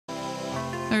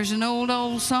There's an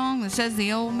old song that says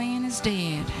the old man is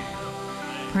dead.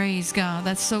 Praise God.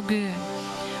 That's so good.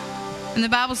 And the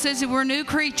Bible says that we're new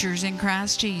creatures in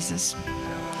Christ Jesus.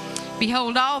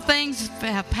 Behold, all things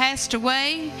have passed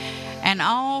away, and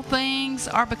all things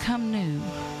are become new.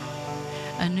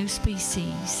 A new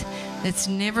species that's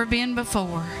never been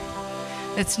before,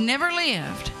 that's never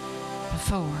lived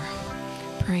before.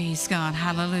 Praise God.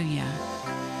 Hallelujah.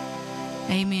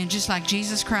 Amen. Just like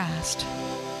Jesus Christ.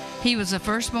 He was the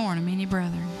firstborn of many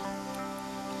brethren.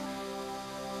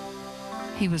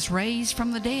 He was raised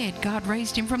from the dead. God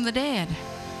raised him from the dead.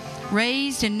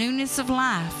 Raised in newness of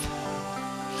life.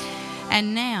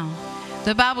 And now,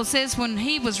 the Bible says when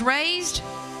he was raised,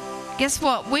 guess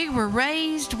what? We were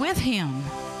raised with him.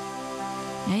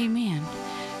 Amen.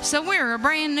 So we're a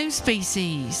brand new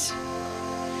species.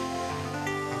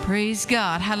 Praise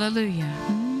God. Hallelujah.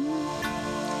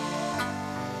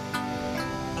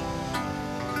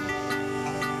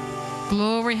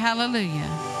 Glory, hallelujah.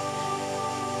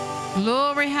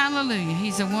 Glory, hallelujah.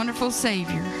 He's a wonderful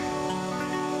Savior.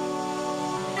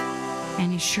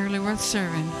 And he's surely worth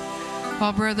serving.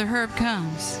 While Brother Herb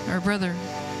comes, or Brother,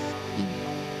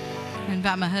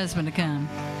 invite my husband to come.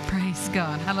 Praise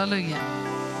God. Hallelujah.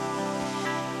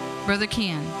 Brother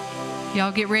Ken,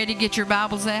 y'all get ready, get your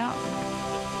Bibles out,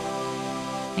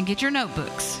 and get your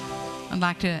notebooks. I'd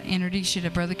like to introduce you to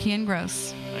Brother Ken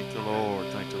Gross. Thank the Lord.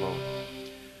 Thank the Lord.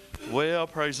 Well,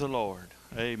 praise the Lord.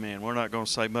 Amen. We're not going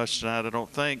to say much tonight, I don't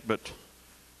think, but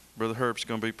Brother Herb's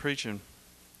going to be preaching.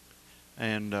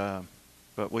 And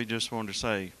but we just wanted to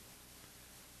say,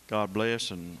 God bless,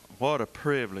 and what a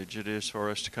privilege it is for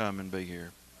us to come and be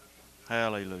here.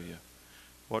 Hallelujah.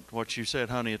 What you said,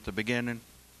 honey, at the beginning,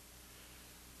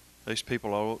 these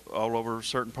people all over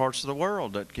certain parts of the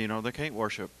world that, they can't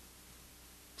worship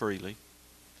freely.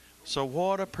 So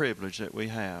what a privilege that we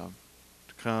have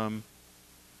to come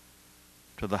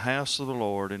to the house of the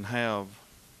Lord and have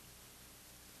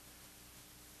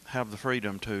the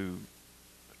freedom to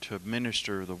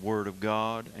minister the Word of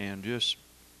God and just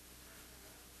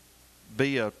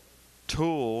be a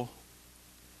tool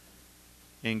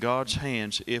in God's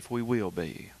hands if we will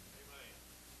be.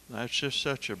 That's just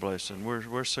such a blessing.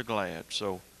 We're so glad.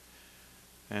 So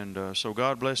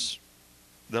God bless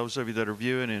those of you that are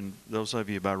viewing and those of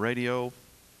you by radio.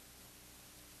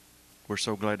 We're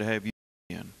so glad to have you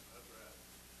in.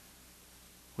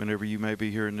 Whenever you may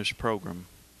be here in this program,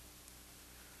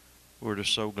 we're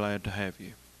just so glad to have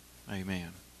you.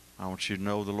 Amen. I want you to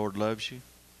know the Lord loves you.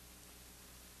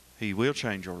 He will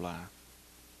change your life.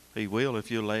 He will if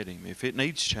you'll let Him. If it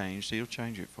needs changed, He'll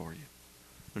change it for you.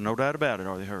 There's no doubt about it,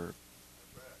 are they heard?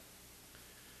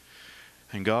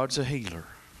 And God's a healer.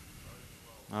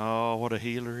 Oh, what a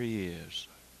healer He is.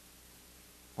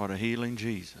 What a healing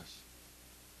Jesus.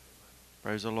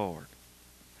 Praise the Lord.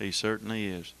 He certainly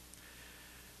is.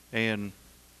 And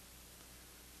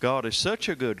God is such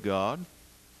a good God,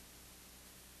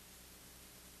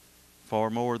 far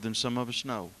more than some of us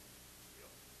know.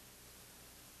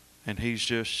 And He's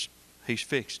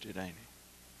fixed it, ain't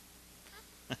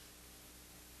He?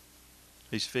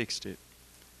 He's fixed it.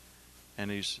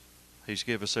 And He's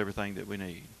given us everything that we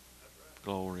need.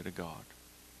 Glory to God.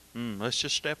 Let's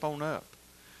just step on up.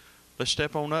 Let's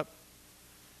step on up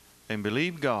and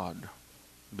believe God.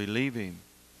 Believe Him.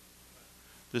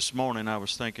 This morning I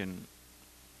was thinking,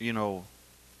 and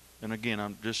again,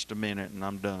 I'm just a minute and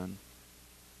I'm done.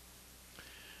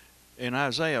 In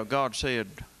Isaiah,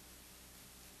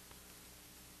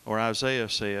 Isaiah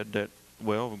said that,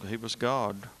 he was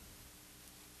God.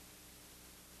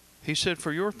 He said,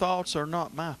 for your thoughts are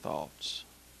not my thoughts,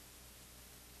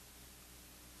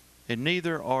 and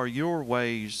neither are your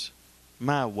ways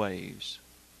my ways.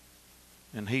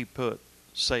 And He put,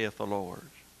 saith the Lord.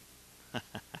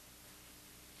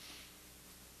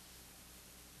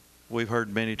 We've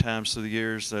heard many times through the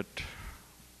years that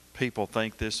people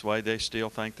think this way. They still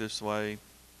think this way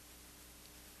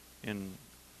in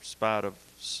spite of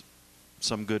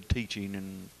some good teaching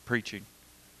and preaching.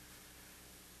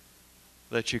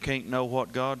 That you can't know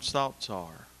what God's thoughts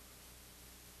are.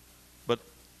 But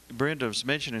Brenda was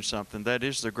mentioning something. That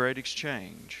is the great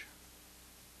exchange.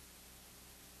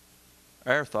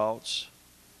 Our thoughts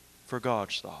for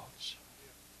God's thoughts.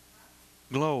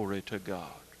 Glory to God.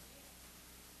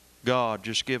 God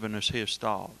just giving us His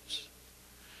thoughts.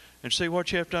 And see,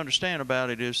 what you have to understand about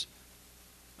it is,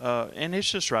 and it's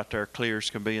just right there clear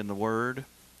as can be in the Word.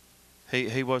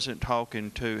 He wasn't talking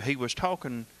to, He was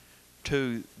talking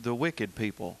to the wicked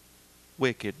people.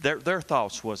 Wicked. Their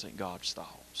thoughts wasn't God's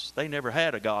thoughts. They never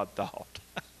had a God thought.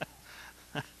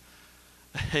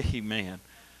 Amen.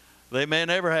 They may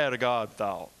never had a God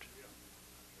thought.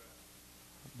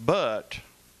 But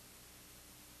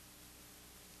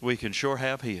we can sure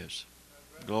have His.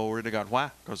 Glory to God.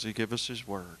 Why? Because He gave us His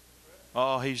Word.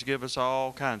 Oh, He's given us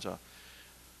all kinds of.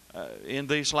 In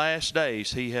these last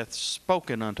days, He hath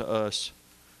spoken unto us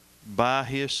by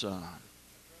His Son.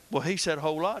 Well, He said a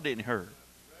whole lot, didn't He, Herb?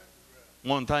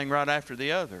 One thing right after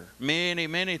the other. Many,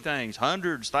 many things.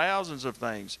 Hundreds, thousands of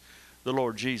things the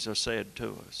Lord Jesus said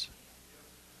to us.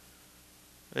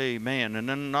 Amen. And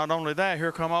then not only that,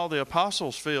 here come all the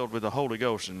apostles filled with the Holy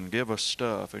Ghost and give us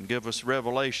stuff and give us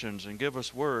revelations and give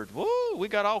us words. Woo! We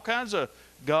got all kinds of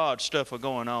God stuff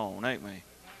going on, ain't we?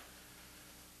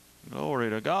 Glory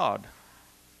to God.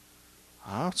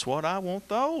 That's what I want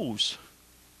those.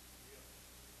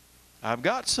 I've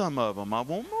got some of them. I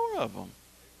want more of them.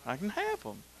 I can have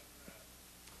them.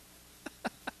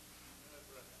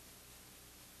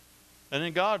 And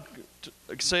then God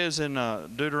says in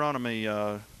Deuteronomy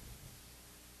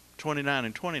 29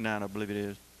 and 29, I believe it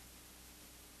is,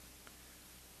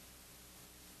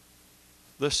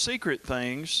 the secret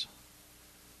things.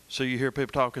 So you hear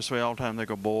people talk this way all the time. They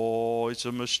go, boy,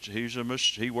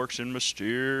 he works in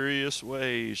mysterious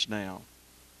ways now.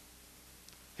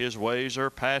 His ways are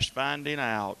past finding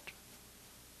out.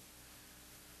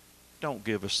 Don't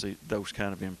give us those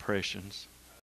kind of impressions.